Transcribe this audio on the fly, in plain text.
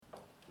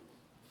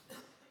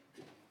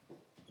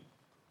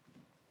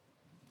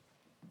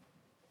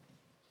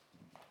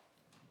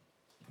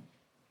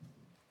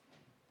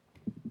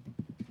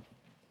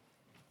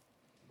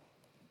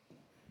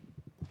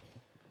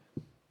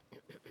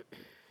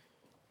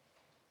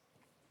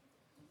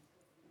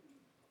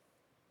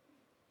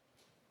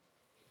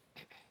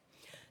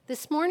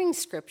This morning's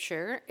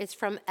scripture is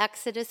from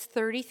Exodus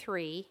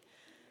 33,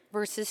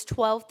 verses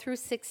 12 through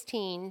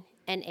 16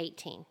 and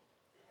 18.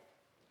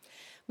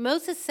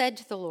 Moses said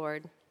to the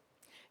Lord,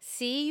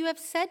 "See, you have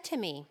said to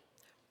me,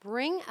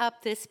 'Bring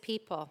up this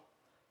people,'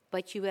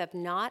 but you have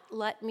not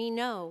let me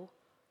know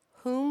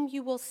whom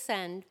you will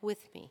send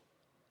with me.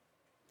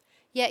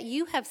 Yet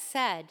you have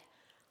said,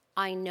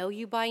 'I know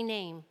you by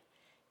name,'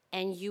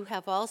 and you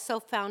have also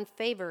found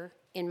favor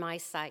in my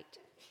sight.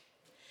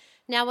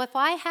 Now, if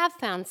I have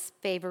found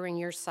favor in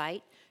your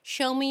sight,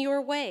 show me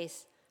your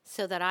ways,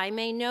 so that I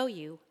may know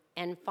you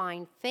and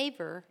find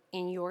favor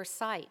in your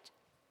sight.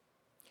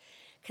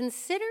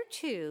 Consider,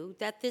 too,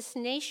 that this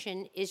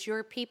nation is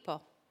your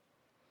people."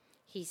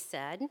 He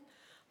said,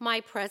 "My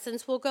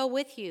presence will go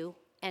with you,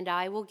 and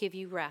I will give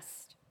you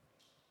rest."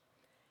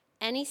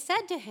 And he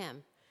said to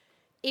him,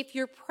 "If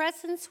your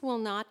presence will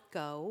not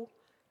go,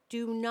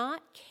 do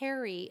not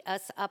carry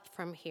us up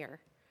from here.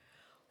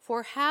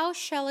 For how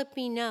shall it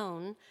be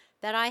known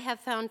that I have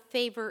found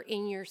favor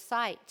in your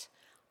sight,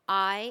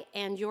 I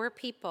and your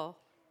people,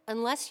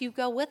 unless you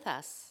go with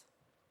us?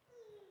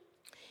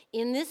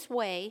 In this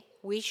way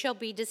we shall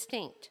be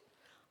distinct,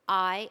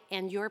 I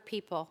and your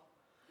people,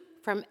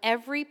 from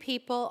every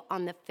people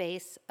on the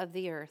face of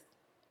the earth."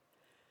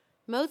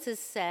 Moses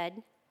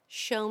said,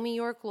 "Show me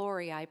your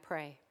glory, I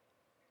pray."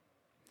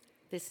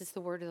 This is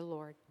the word of the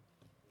Lord.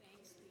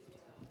 Thanks be to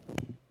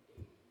God.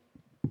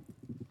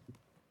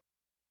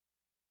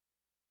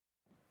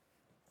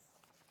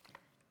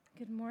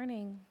 Good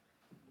morning.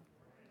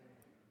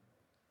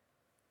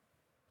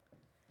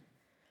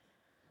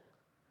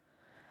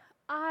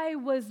 I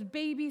was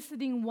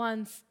babysitting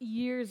once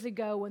years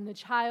ago when the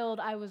child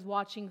I was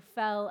watching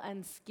fell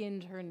and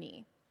skinned her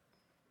knee.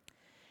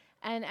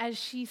 And as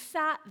she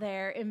sat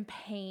there in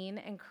pain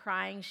and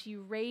crying, she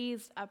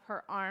raised up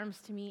her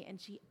arms to me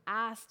and she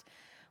asked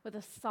with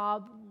a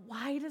sob,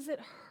 "Why does it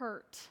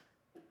hurt?"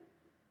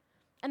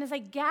 And as I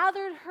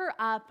gathered her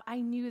up, I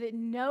knew that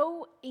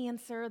no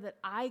answer that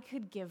I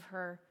could give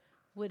her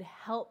would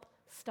help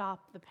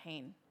stop the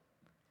pain.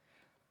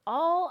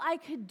 All I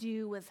could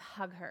do was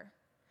hug her,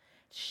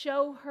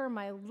 show her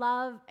my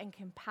love and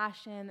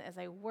compassion as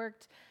I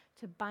worked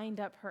to bind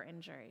up her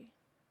injury.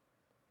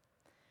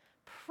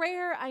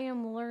 Prayer, I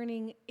am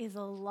learning, is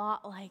a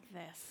lot like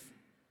this.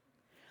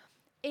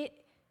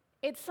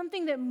 It's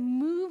something that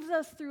moves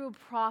us through a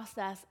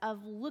process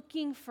of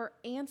looking for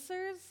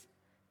answers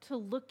to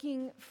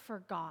looking for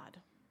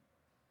God.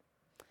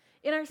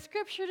 In our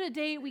scripture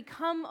today, we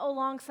come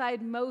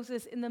alongside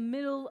Moses in the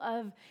middle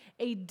of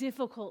a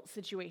difficult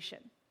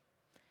situation.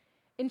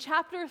 In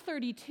chapter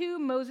 32,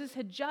 Moses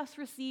had just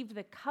received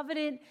the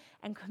covenant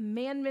and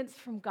commandments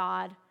from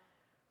God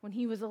when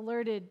he was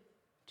alerted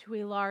to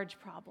a large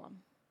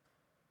problem.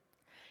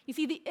 You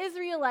see, the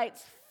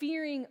Israelites,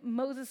 fearing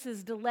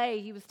Moses'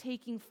 delay, he was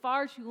taking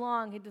far too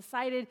long, had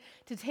decided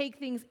to take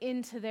things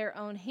into their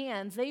own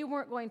hands. They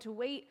weren't going to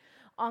wait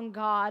on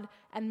God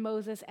and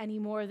Moses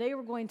anymore. They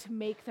were going to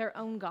make their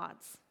own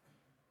gods.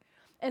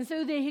 And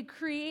so they had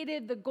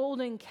created the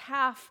golden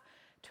calf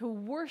to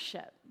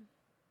worship.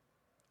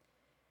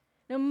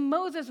 Now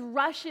Moses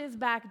rushes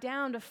back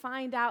down to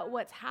find out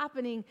what's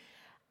happening,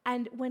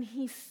 and when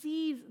he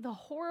sees the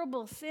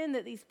horrible sin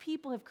that these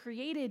people have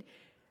created,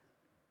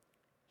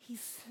 he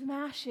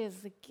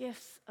smashes the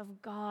gifts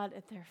of God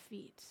at their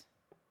feet.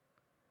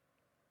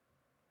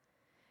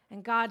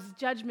 And God's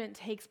judgment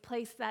takes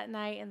place that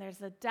night, and there's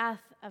the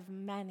death of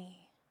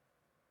many.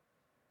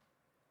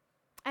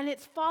 And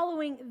it's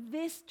following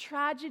this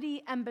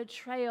tragedy and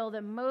betrayal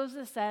that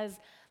Moses says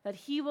that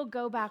he will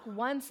go back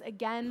once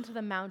again to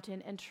the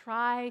mountain and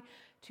try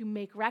to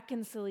make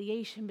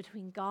reconciliation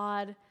between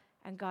God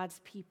and God's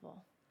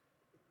people.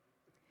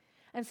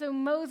 And so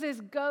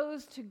Moses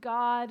goes to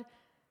God,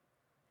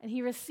 and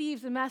he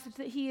receives a message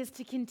that he is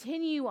to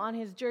continue on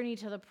his journey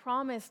to the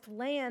promised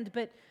land,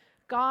 but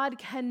God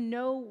can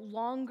no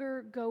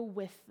longer go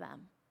with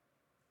them.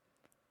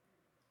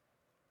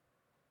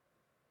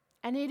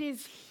 And it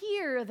is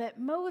here that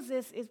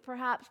Moses is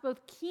perhaps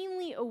both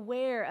keenly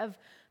aware of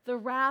the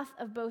wrath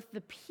of both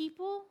the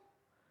people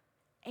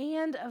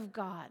and of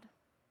God.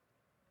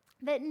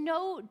 That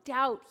no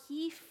doubt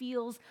he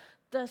feels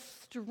the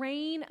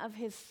strain of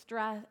his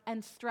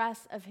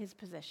stress of his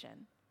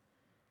position.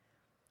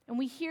 And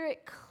we hear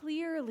it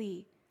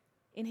clearly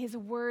in his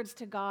words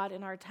to God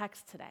in our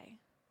text today.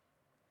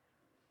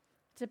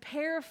 To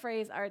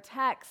paraphrase our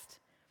text,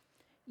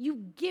 "You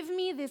give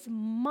me this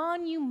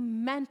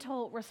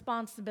monumental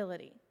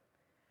responsibility,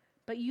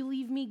 but you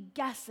leave me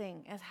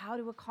guessing as how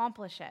to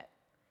accomplish it.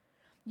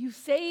 You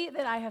say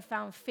that I have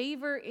found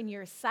favor in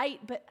your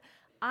sight, but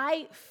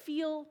I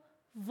feel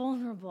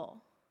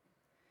vulnerable.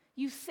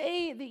 You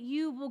say that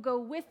you will go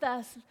with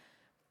us,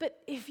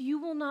 but if you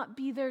will not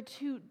be there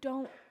too,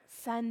 don't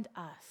send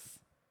us."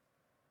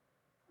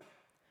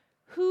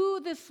 Who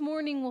this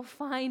morning will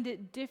find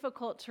it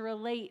difficult to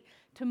relate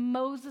to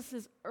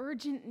Moses'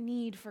 urgent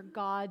need for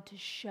God to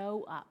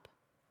show up?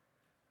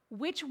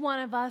 Which one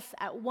of us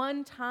at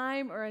one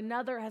time or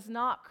another has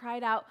not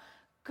cried out,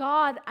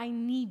 "God, I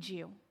need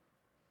you"?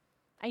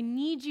 I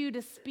need you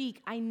to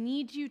speak. I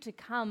need you to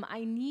come.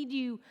 I need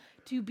you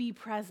to be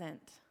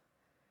present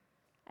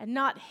and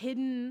not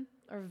hidden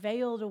or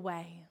veiled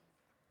away.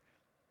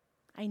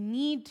 I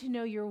need to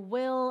know your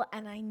will,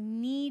 and I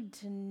need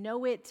to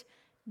know it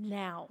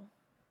now.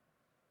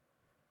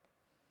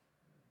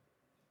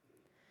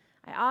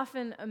 I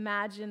often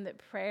imagine that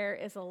prayer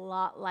is a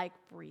lot like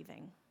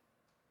breathing.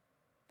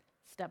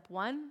 Step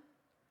 1,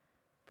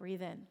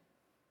 breathe in.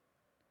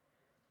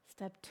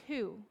 Step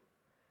 2,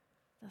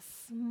 the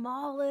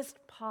smallest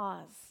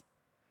pause,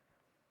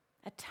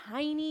 a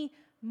tiny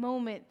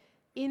moment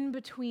in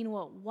between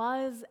what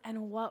was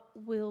and what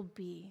will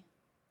be.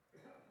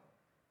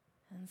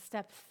 And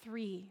step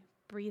 3,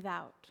 breathe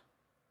out.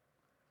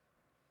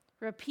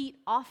 Repeat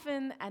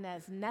often and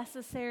as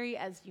necessary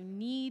as you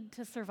need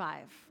to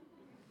survive.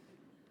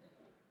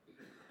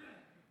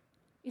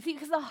 You see,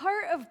 because the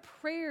heart of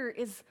prayer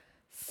is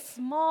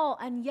small,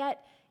 and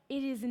yet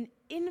it is an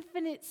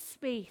infinite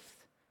space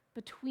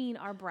between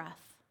our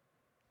breath.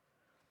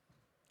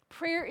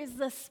 Prayer is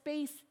the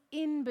space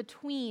in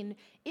between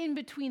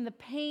the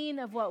pain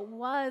of what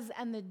was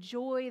and the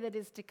joy that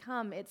is to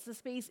come. It's the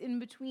space in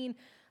between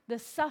the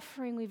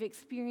suffering we've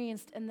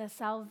experienced and the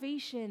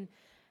salvation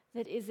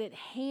that is at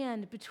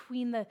hand,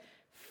 between the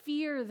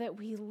fear that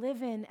we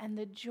live in and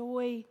the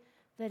joy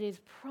that is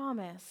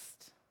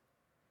promised.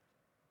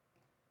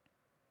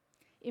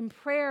 In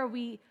prayer,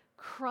 we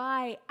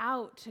cry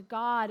out to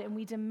God and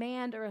we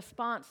demand a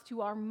response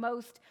to our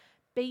most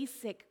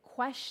basic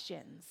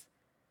questions.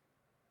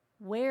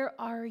 Where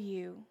are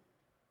you?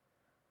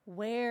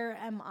 Where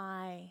am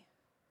I?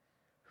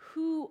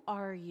 Who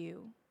are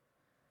you?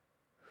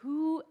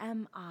 Who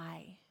am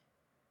I?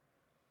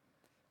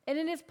 And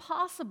it is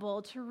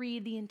possible to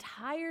read the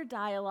entire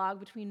dialogue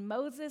between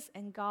Moses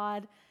and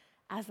God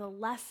as a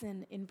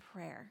lesson in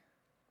prayer.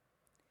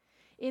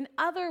 In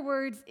other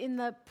words, in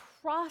the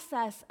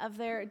process of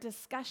their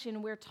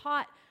discussion, we're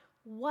taught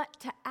what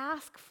to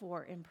ask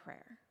for in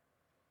prayer.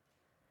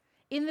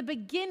 In the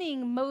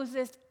beginning,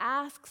 Moses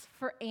asks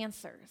for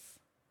answers,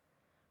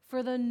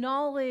 for the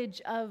knowledge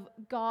of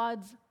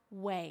God's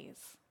ways,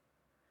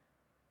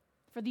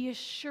 for the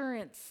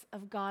assurance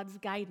of God's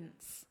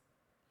guidance.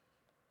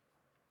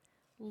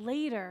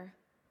 Later,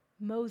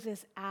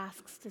 Moses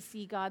asks to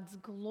see God's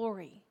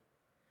glory,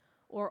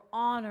 or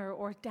honor,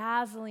 or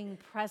dazzling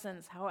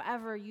presence,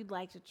 however you'd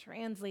like to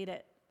translate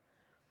it.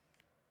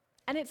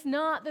 And it's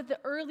not that the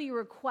early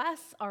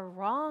requests are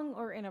wrong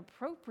or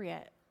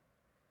inappropriate.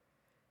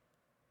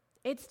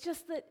 It's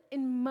just that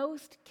in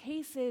most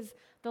cases,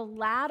 the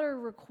latter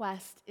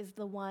request is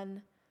the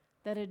one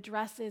that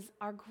addresses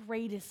our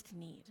greatest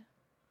need.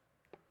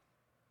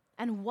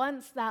 And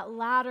once that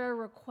latter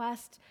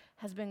request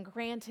has been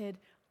granted,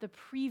 the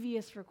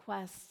previous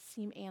requests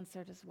seem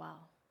answered as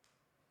well.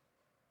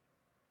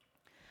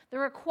 The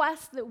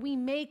requests that we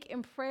make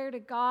in prayer to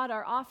God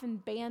are often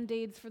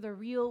band-aids for the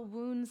real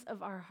wounds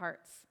of our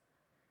hearts.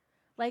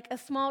 Like a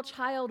small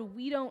child,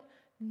 we don't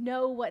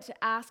know what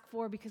to ask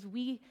for because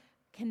we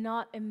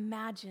cannot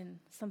imagine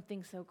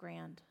something so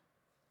grand.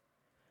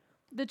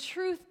 The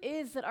truth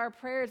is that our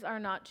prayers are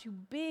not too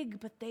big,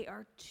 but they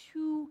are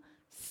too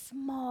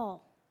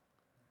small.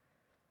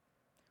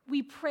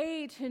 We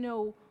pray to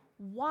know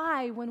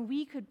why when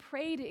we could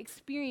pray to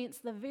experience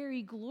the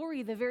very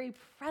glory, the very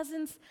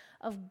presence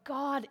of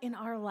God in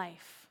our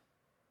life.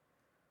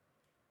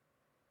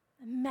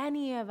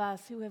 Many of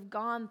us who have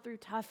gone through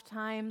tough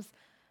times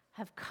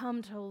have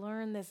come to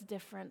learn this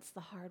difference the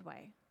hard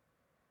way.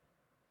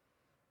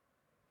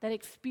 That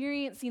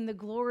experiencing the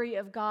glory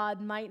of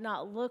God might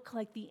not look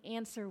like the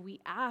answer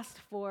we asked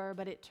for,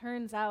 but it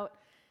turns out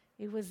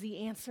it was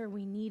the answer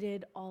we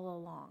needed all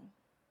along.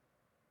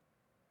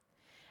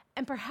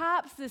 And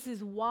perhaps this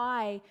is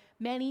why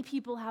many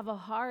people have a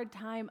hard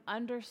time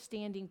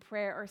understanding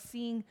prayer or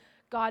seeing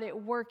God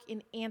at work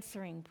in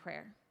answering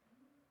prayer.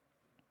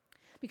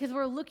 Because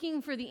we're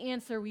looking for the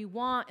answer we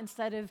want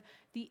instead of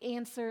the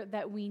answer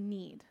that we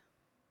need.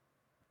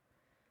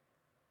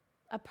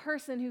 A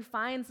person who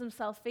finds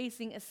themselves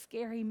facing a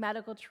scary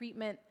medical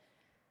treatment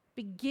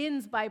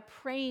begins by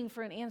praying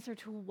for an answer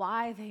to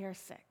why they are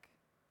sick,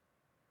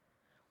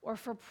 or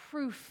for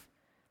proof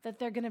that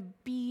they're going to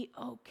be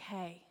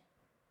okay.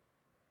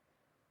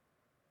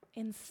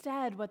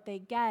 Instead, what they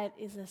get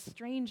is a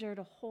stranger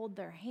to hold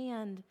their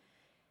hand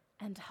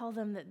and tell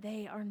them that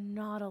they are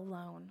not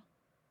alone.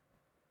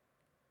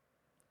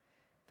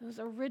 Those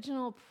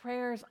original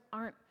prayers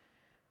aren't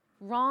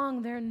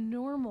wrong, they're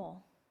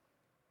normal.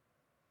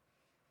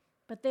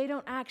 But they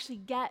don't actually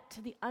get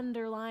to the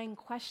underlying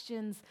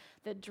questions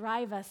that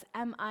drive us.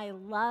 Am I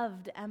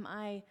loved? Am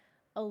I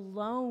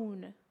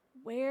alone?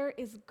 Where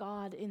is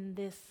God in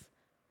this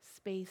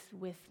space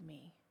with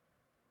me?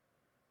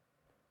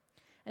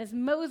 As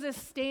Moses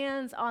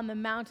stands on the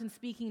mountain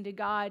speaking to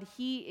God,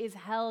 he is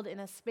held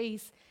in a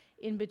space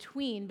in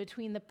between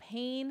the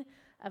pain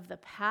of the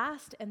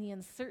past and the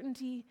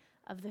uncertainty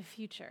of the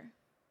future.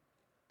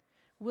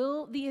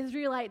 Will the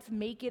Israelites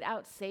make it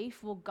out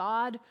safe? Will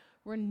God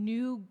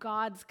renew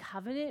God's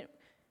covenant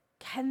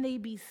Can they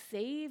be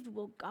saved?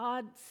 Will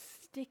God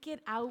stick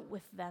it out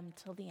with them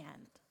till the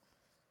end?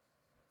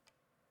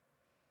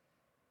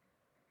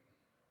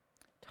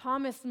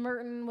 Thomas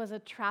Merton was a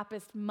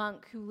Trappist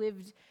monk who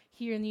lived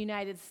here in the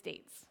United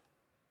States.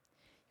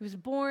 He was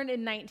born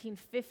in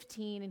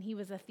 1915, and he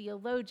was a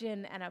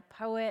theologian and a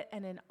poet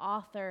and an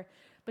author,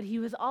 but he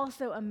was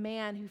also a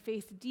man who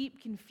faced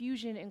deep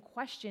confusion and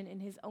question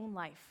in his own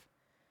life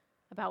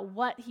about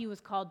what he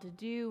was called to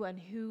do and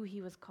who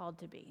he was called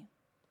to be.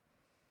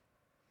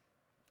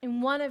 In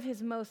one of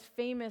his most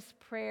famous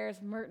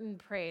prayers, Merton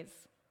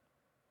prays,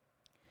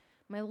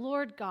 "My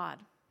Lord God,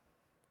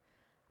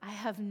 I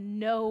have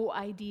no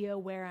idea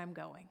where I'm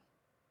going.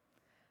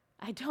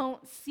 I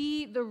don't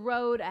see the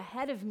road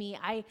ahead of me.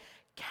 I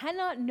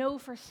cannot know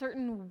for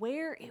certain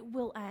where it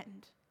will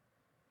end.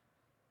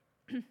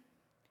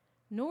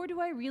 Nor do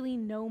I really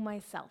know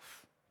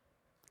myself.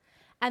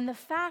 And the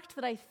fact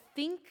that I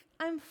think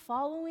I'm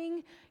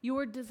following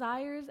your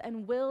desires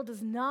and will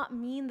does not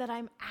mean that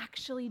I'm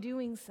actually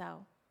doing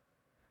so.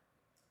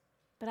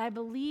 But I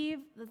believe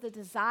that the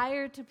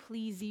desire to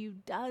please you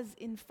does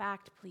in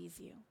fact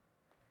please you.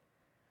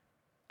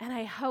 And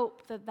I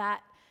hope that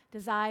that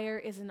desire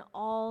is in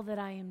all that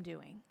I am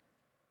doing.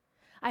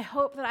 I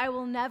hope that I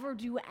will never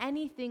do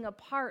anything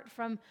apart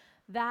from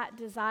that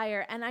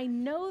desire. And I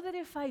know that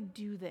if I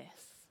do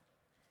this,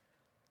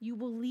 you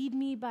will lead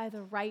me by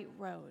the right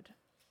road,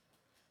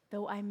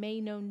 though I may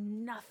know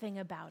nothing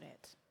about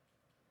it.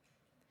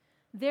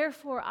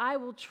 Therefore, I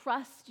will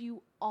trust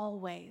you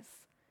always.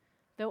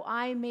 Though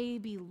I may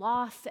be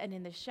lost and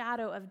in the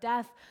shadow of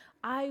death,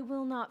 I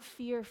will not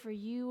fear, for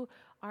you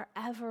are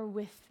ever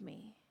with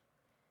me,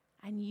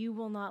 and you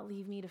will not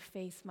leave me to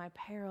face my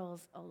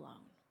perils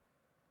alone."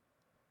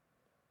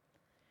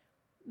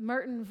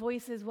 Merton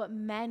voices what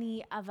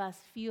many of us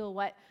feel,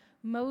 what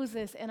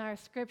Moses in our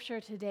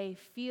scripture today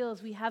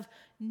feels. We have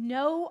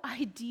no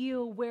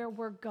idea where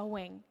we're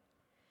going.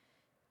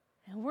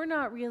 And we're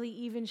not really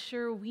even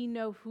sure we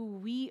know who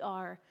we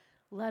are,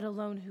 let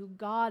alone who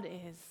God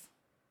is.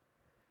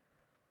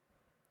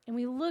 And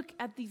we look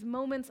at these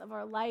moments of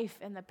our life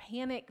and the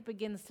panic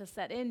begins to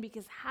set in,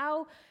 because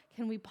how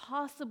can we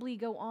possibly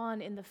go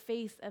on in the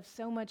face of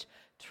so much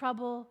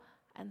trouble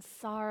and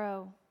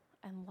sorrow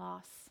and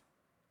loss?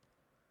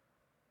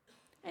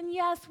 And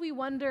yes, we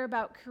wonder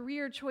about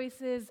career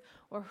choices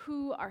or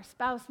who our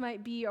spouse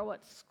might be or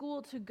what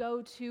school to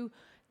go to,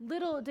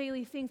 little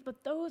daily things,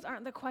 but those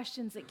aren't the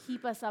questions that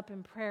keep us up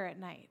in prayer at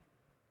night.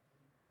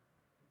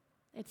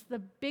 It's the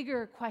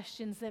bigger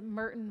questions that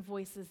Merton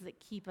voices that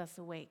keep us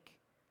awake.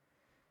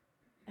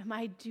 Am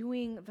I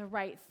doing the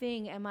right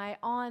thing? Am I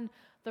on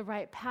the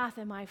right path?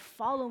 Am I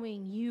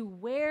following you?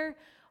 Where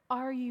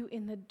are you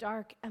in the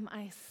dark? Am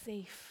I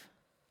safe?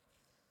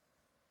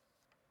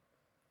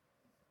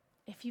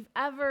 If you've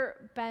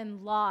ever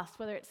been lost,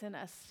 whether it's in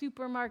a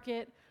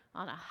supermarket,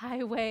 on a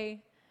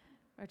highway,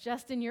 or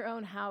just in your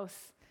own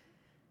house,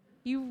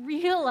 you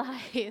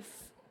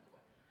realize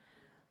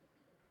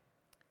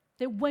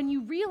that when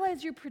you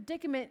realize your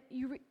predicament,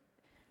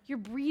 your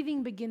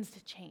breathing begins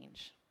to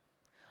change.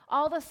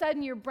 All of a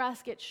sudden, your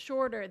breaths get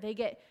shorter, they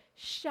get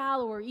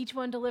shallower, each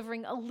one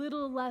delivering a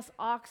little less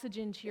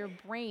oxygen to your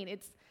brain.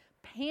 It's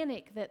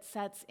panic that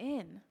sets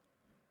in.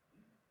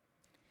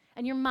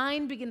 And your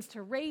mind begins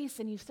to race,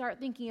 and you start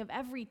thinking of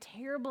every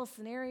terrible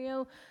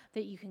scenario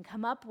that you can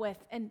come up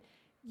with. And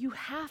you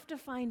have to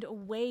find a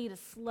way to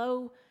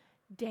slow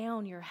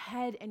down your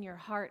head and your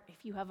heart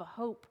if you have a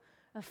hope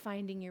of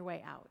finding your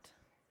way out.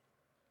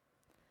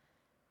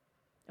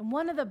 And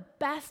one of the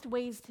best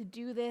ways to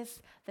do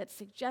this that's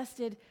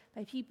suggested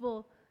by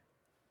people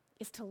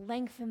is to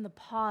lengthen the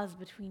pause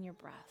between your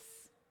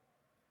breaths.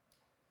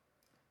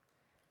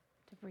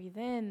 To breathe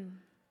in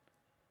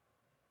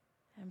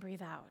and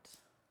breathe out.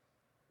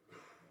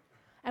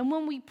 And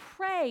when we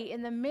pray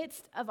in the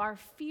midst of our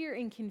fear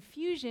and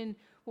confusion,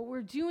 what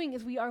we're doing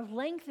is we are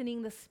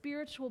lengthening the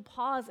spiritual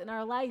pause in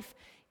our life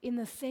in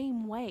the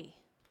same way.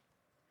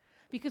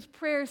 Because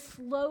prayer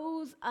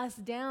slows us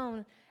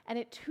down and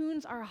it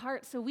tunes our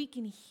hearts so we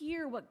can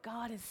hear what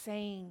God is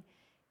saying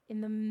in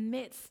the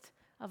midst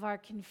of our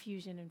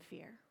confusion and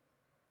fear.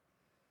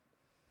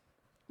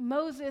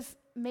 Moses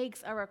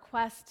makes a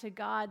request to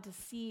God to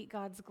see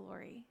God's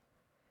glory.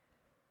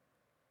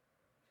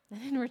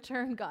 And in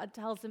return, God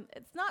tells him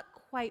it's not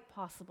quite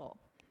possible.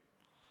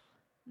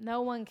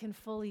 No one can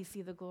fully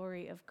see the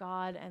glory of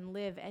God and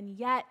live. And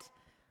yet,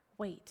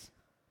 wait,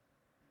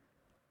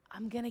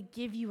 I'm going to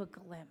give you a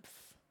glimpse.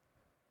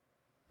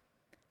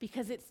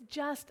 Because it's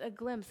just a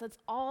glimpse. That's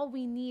all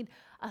we need,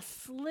 a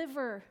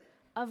sliver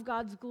of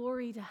God's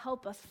glory to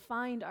help us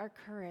find our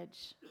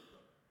courage.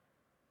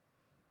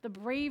 The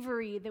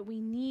bravery that we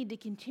need to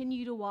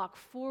continue to walk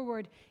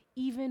forward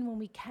even when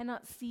we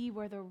cannot see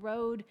where the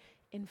road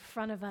in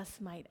front of us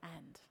might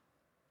end.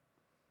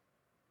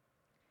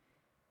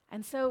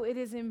 And so it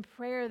is in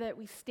prayer that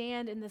we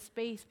stand in the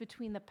space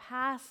between the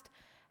past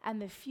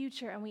and the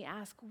future and we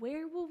ask,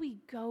 where will we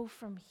go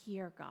from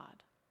here,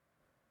 God?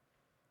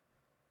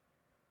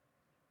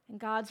 And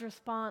God's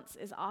response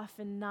is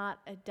often not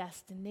a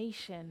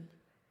destination,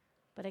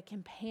 but a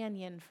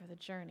companion for the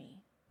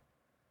journey.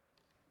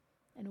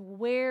 And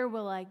where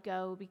will I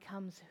go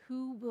becomes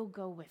who will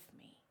go with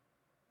me.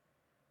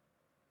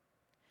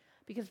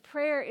 Because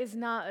prayer is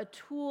not a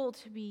tool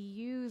to be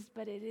used,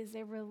 but it is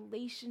a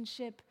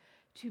relationship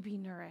to be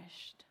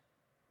nourished.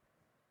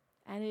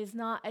 And it is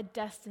not a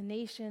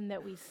destination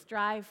that we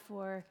strive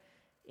for,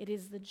 it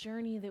is the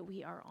journey that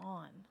we are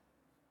on.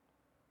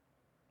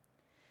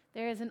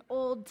 There is an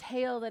old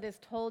tale that is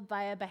told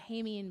by a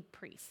Bahamian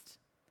priest.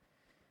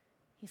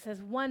 He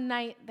says, one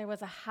night there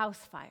was a house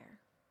fire,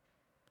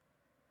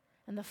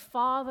 and the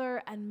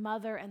father and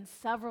mother and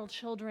several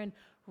children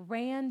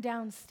ran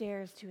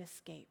downstairs to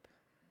escape.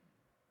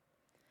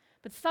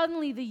 But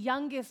suddenly the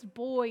youngest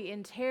boy,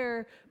 in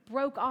terror,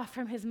 broke off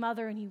from his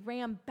mother and he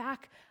ran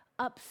back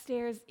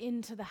upstairs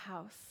into the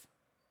house.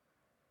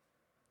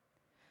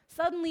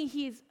 Suddenly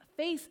his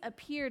face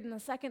appeared in the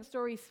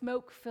second-story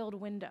smoke-filled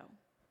window,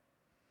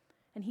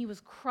 and he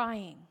was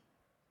crying.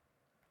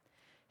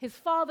 His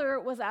father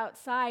was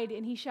outside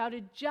and he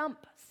shouted,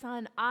 "Jump,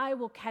 son, I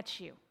will catch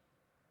you."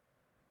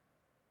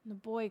 And the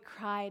boy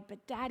cried,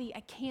 "But Daddy,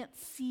 I can't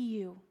see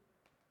you."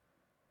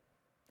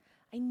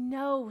 "I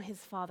know," his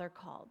father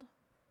called.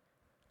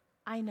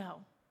 "I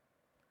know,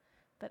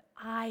 but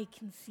I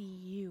can see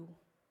you."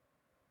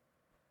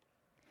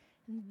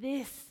 And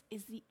this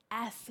is the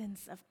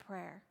essence of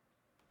prayer.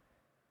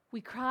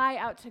 We cry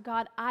out to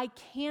God, "I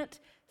can't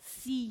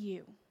see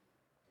you.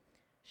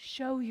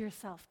 Show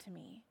yourself to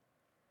me."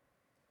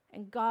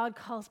 And God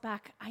calls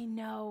back, "I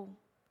know,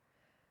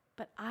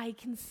 but I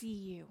can see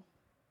you.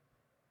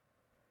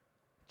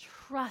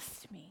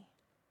 Trust me.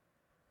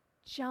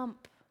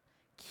 Jump.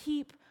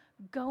 Keep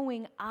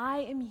going. I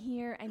am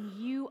here and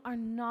you are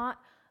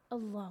not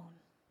alone."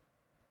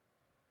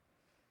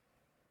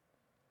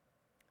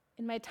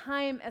 In my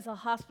time as a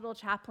hospital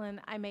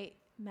chaplain, I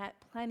met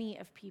plenty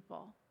of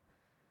people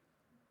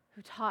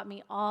who taught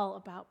me all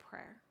about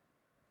prayer.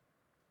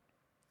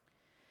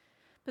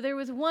 But there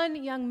was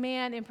one young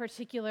man in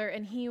particular,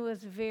 and he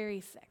was very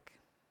sick.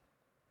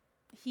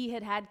 He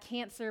had had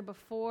cancer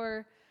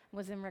before,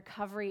 was in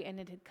recovery, and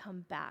it had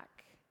come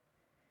back.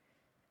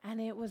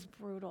 And it was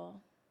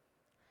brutal.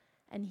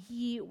 And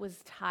he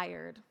was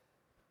tired.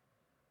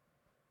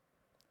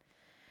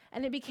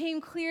 And it became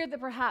clear that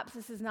perhaps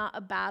this is not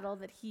a battle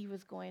that he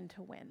was going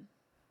to win.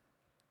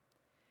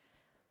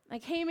 I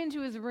came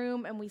into his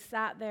room and we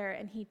sat there,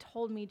 and he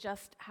told me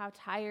just how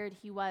tired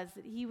he was,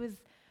 that he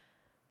was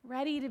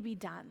ready to be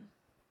done.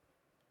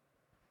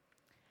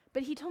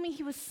 But he told me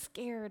he was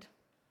scared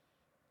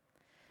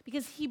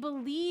because he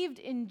believed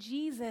in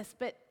Jesus,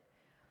 but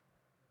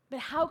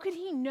how could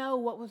he know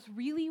what was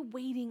really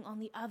waiting on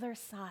the other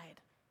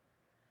side?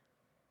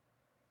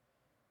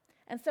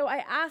 And so I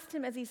asked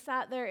him as he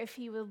sat there if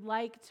he would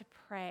like to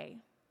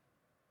pray.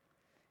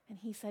 And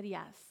he said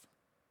yes.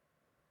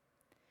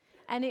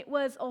 And it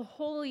was a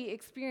holy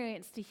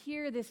experience to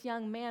hear this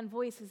young man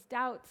voice his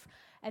doubts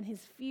and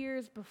his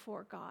fears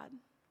before God.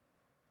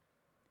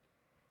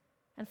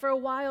 And for a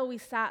while we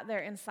sat there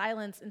in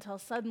silence until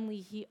suddenly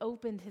he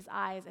opened his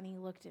eyes and he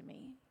looked at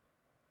me.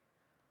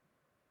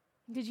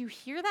 "Did you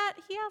hear that?"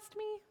 he asked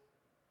me.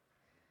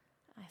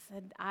 I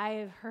said,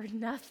 "I've heard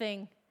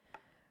nothing."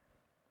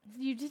 He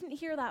said, "You didn't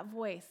hear that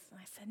voice?" And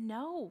I said,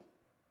 "No."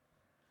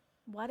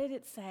 "What did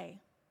it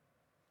say?"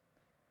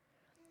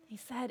 He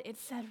said, "It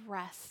said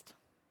rest.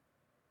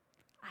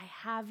 I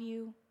have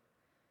you.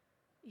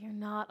 You're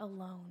not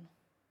alone."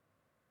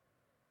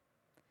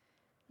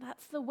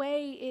 That's the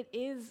way it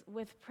is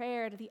with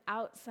prayer. To the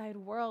outside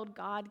world,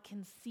 God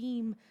can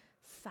seem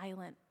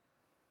silent.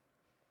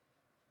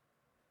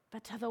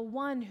 But to the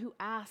one who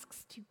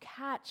asks to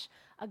catch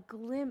a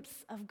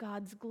glimpse of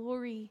God's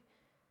glory,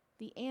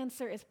 the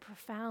answer is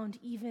profound,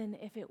 even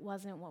if it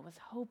wasn't what was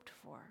hoped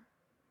for.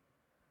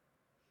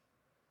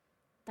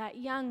 That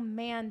young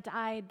man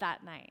died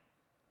that night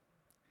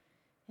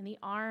in the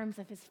arms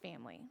of his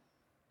family.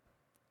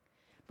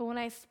 But when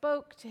I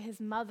spoke to his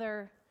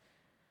mother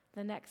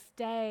the next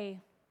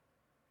day,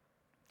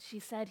 she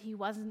said he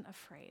wasn't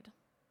afraid.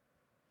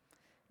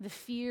 The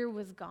fear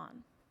was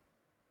gone.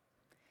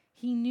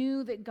 He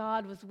knew that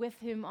God was with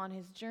him on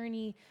his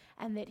journey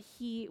and that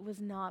he was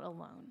not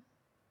alone.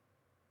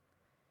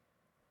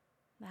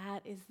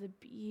 That is the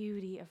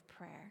beauty of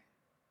prayer.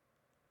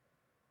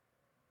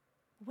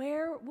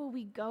 Where will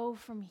we go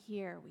from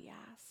here, we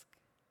ask.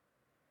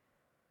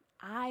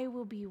 "I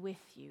will be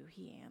with you,"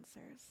 he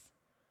answers.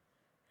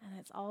 And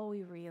it's all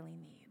we really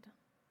need.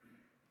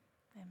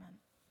 Amen.